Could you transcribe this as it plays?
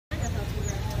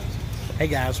Hey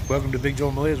guys, welcome to Big Joe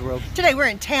and Meleah's World. Today we're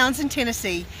in Townsend,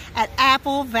 Tennessee at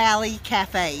Apple Valley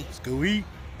Cafe. Let's go eat.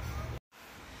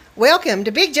 Welcome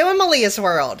to Big Joe and Meleah's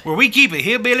World, where we keep it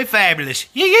hillbilly fabulous.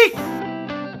 Yee yee!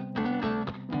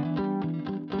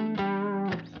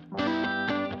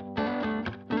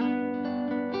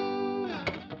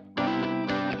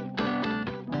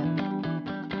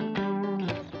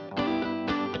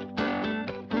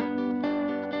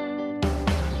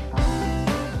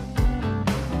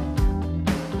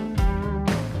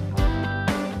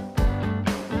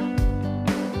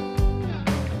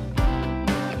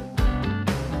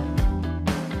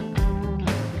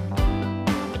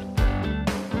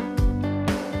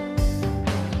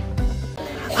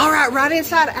 Right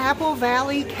inside Apple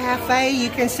Valley Cafe, you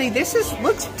can see this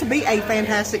looks to be a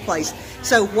fantastic place.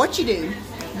 So what you do,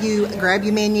 you grab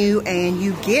your menu and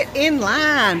you get in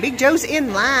line. Big Joe's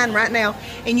in line right now,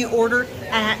 and you order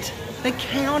at the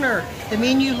counter. The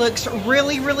menu looks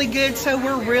really, really good, so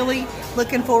we're really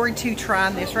looking forward to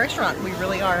trying this restaurant. We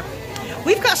really are.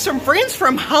 We've got some friends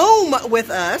from home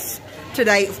with us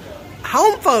today.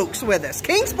 Home folks with us,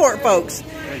 Kingsport folks.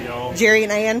 Hey y'all. Jerry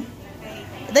and Ann.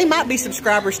 They might be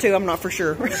subscribers too, I'm not for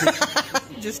sure.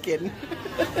 Just kidding.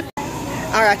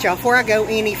 All right, y'all, before I go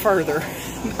any further,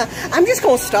 I'm just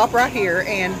gonna stop right here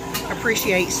and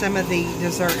appreciate some of the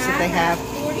desserts that they have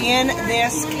in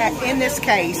this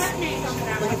case.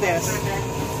 Look at this.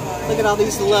 Look at all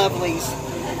these lovely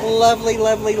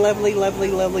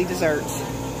desserts.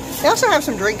 They also have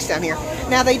some drinks down here.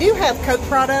 Now, they do have Coke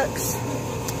products,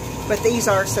 but these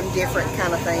are some different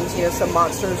kind of things, you know, some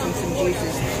monsters and some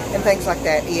juices and things like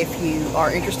that if you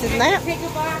are interested in that.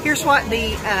 Here's what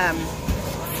the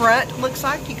front looks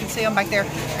like. You can see them back there.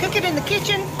 Cook it in the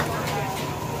kitchen.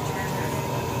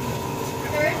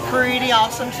 Pretty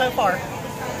awesome so far.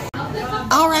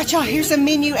 All right, y'all, here's a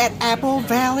menu at Apple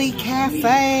Valley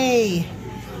Cafe.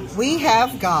 We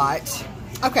have got,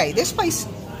 okay, this place,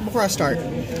 before I start,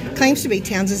 claims to be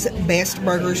Townsend's best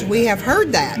burgers. We have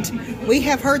heard that. We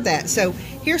have heard that. So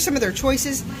here's some of their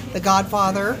choices. The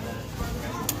Godfather,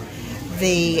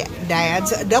 the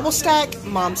Dad's Double Stack,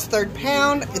 Mom's Third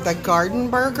Pound, the Garden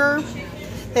Burger.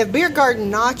 They have Beer Garden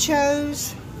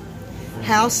Nachos,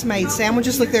 house-made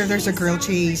sandwiches. Look there, there's a grilled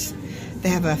cheese. They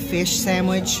have a fish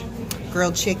sandwich,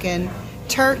 grilled chicken,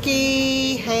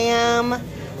 turkey, ham,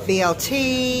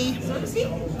 BLT.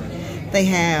 They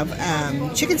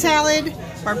have chicken salad,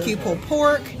 barbecue pulled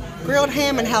pork, grilled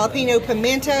ham and jalapeno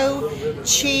pimento,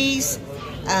 cheese,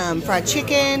 fried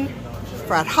chicken,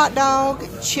 fried hot dog,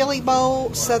 chili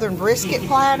bowl, southern brisket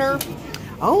platter.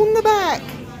 On the back,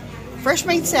 fresh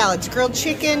made salads, grilled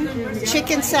chicken,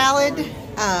 chicken salad,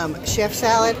 chef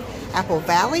salad, Apple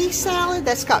Valley salad.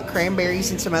 That's got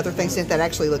cranberries and some other things in it that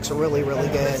actually looks really, really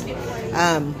good.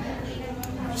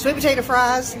 Sweet potato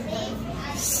fries,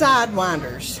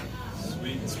 sidewinders,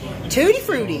 Tutti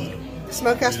Frutti,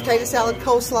 smokehouse potato salad,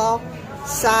 coleslaw,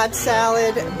 side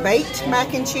salad, baked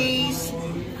mac and cheese.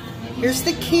 Here's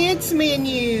the kids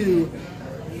menu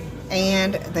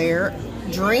and their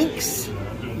drinks.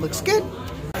 Looks good.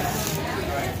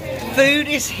 Food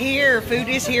is here. Food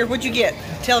is here. What'd you get?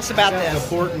 Tell us about this. The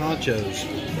pork nachos.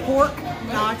 Pork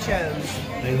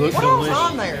nachos. They look what delicious.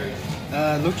 What's on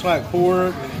there? Looks like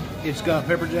pork. It's got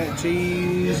pepper jack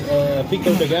cheese,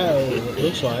 pico de gallo, it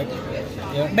looks like.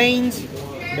 Yep. Beans,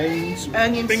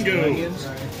 onions. Bingo. Onions.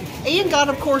 Ian got,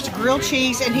 of course, grilled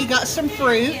cheese, and he got some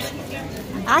fruit.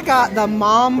 I got the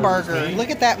mom burger. Look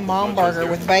at that mom burger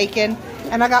with bacon.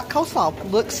 And I got coleslaw.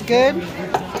 Looks good.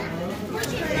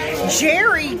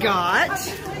 Jerry got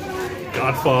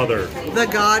Godfather. The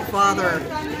Godfather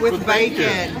with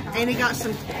bacon. And he got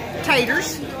some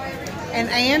taters. And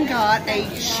Ann got a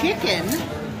chicken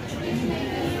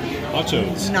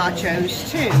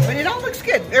nachos too. But it all looks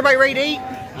good. Everybody ready to eat?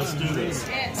 Let's do this.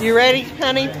 You ready,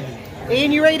 honey?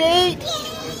 Ian, you ready to eat?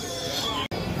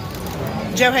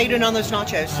 Joe, how you doing on those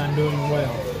nachos? I'm doing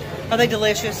well. Are they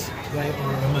delicious? They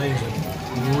are amazing.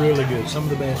 Really good. Some of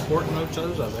the best pork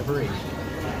nachos I've ever eaten.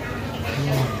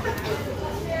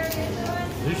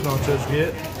 These nachos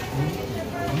get.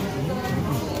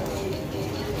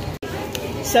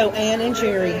 So, Ann and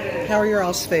Jerry, how are your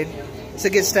all's food? Is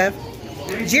it good stuff?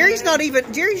 Jerry's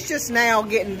just now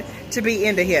getting to be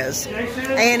into his.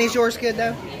 Ann, is yours good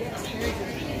though?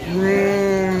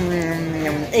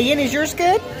 Ian, is yours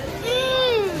good?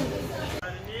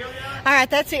 All right,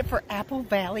 that's it for Apple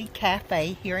Valley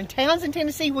Cafe here in Townsend,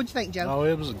 Tennessee. What'd you think, Joe? Oh,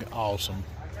 it was awesome.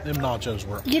 Them nachos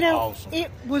were awesome. It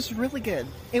was really good.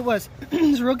 It was a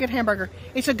real good hamburger.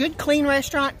 It's a good, clean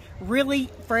restaurant. Really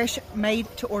fresh, made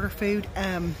to order food.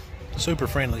 Super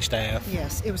friendly staff.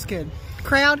 Yes, it was good.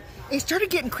 crowd. It started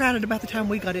getting crowded about the time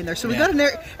we got in there. So we got in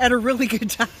there at a really good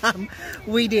time.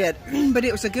 We did. But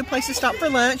it was a good place to stop for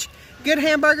lunch. Good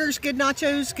hamburgers, good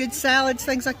nachos, good salads,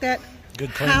 things like that.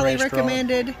 Good clean Highly restaurant.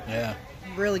 recommended. Yeah.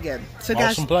 Really good. So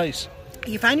guys, Awesome place.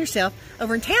 you find yourself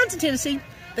over in Townsend, Tennessee,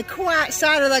 the quiet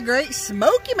side of the Great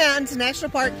Smoky Mountains National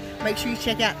Park. Make sure you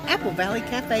check out Apple Valley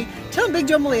Cafe. Tell them Big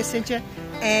Joe and Meleah sent you.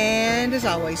 And as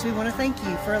always, we want to thank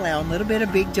you for allowing a little bit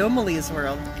of Big Joe and Meleah's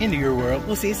world Into your world.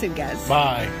 We'll see you soon, guys.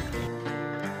 Bye.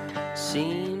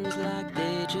 Seen